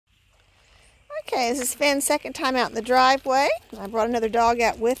Okay, this is Finn's second time out in the driveway. I brought another dog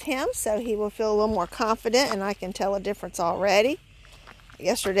out with him so he will feel a little more confident, and I can tell a difference already.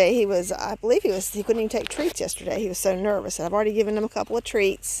 Yesterday I believe he couldn't even take treats yesterday. He was so nervous. I've already given him a couple of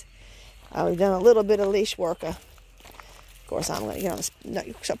treats. We've done a little bit of leash work. Of course, I'm going to get on this. No,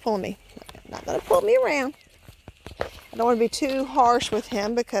 you stop pulling me. You're not going to pull me around. I don't want to be too harsh with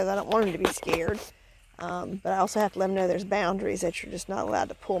him because I don't want him to be scared. But I also have to let him know there's boundaries, that you're just not allowed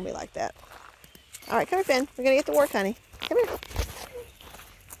to pull me like that. All right, come here, Finn. We're going to get to work, honey. Come here.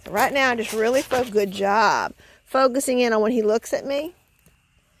 So right now, just really good job focusing in on when he looks at me.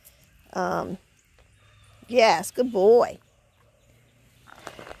 Yes, good boy.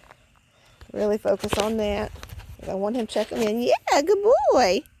 Really focus on that. I want him checking in. Yeah, good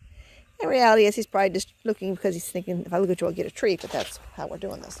boy. In reality, he's probably just looking because he's thinking, if I look at you, I'll get a treat, but that's how we're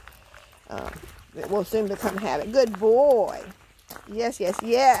doing this. It will soon become a habit. Good boy. Yes, yes,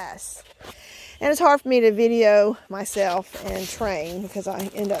 yes. And it's hard for me to video myself and train because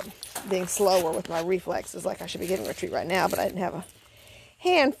I end up being slower with my reflexes. Like I should be getting a treat right now, but I didn't have a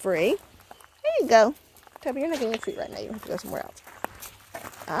hand free. There you go. Toby, you're not getting a treat right now. You have to go somewhere else.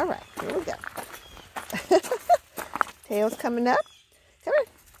 All right, here we go. Tail's coming up. Come here,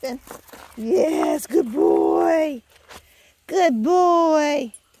 Finn. Yes, good boy. Good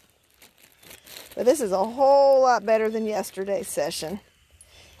boy. But this is a whole lot better than yesterday's session.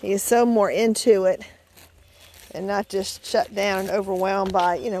 He is so more into it and not just shut down and overwhelmed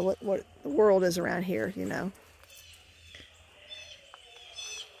by, what the world is around here,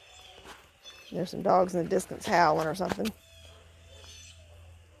 There's some dogs in the distance howling or something.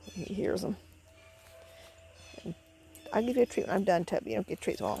 He hears them. And I'll give you a treat when I'm done, Toby. You don't get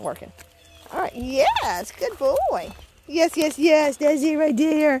treats while I'm working. All right, yes, good boy. Yes, yes, yes, that's it right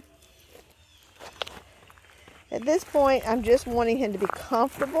there. At this point, I'm just wanting him to be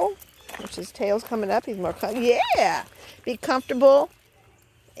comfortable, which his tail's coming up. He's more yeah, be comfortable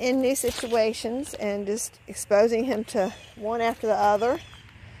in new situations and just exposing him to one after the other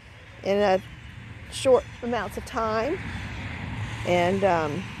in a short amounts of time. And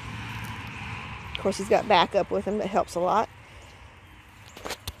of course, he's got backup with him that helps a lot.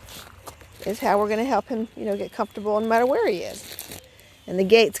 Is how we're going to help him, get comfortable no matter where he is. And the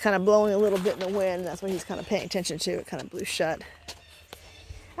gate's kind of blowing a little bit in the wind. That's what he's kind of paying attention to. It kind of blew shut.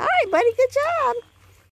 All right, buddy, good job.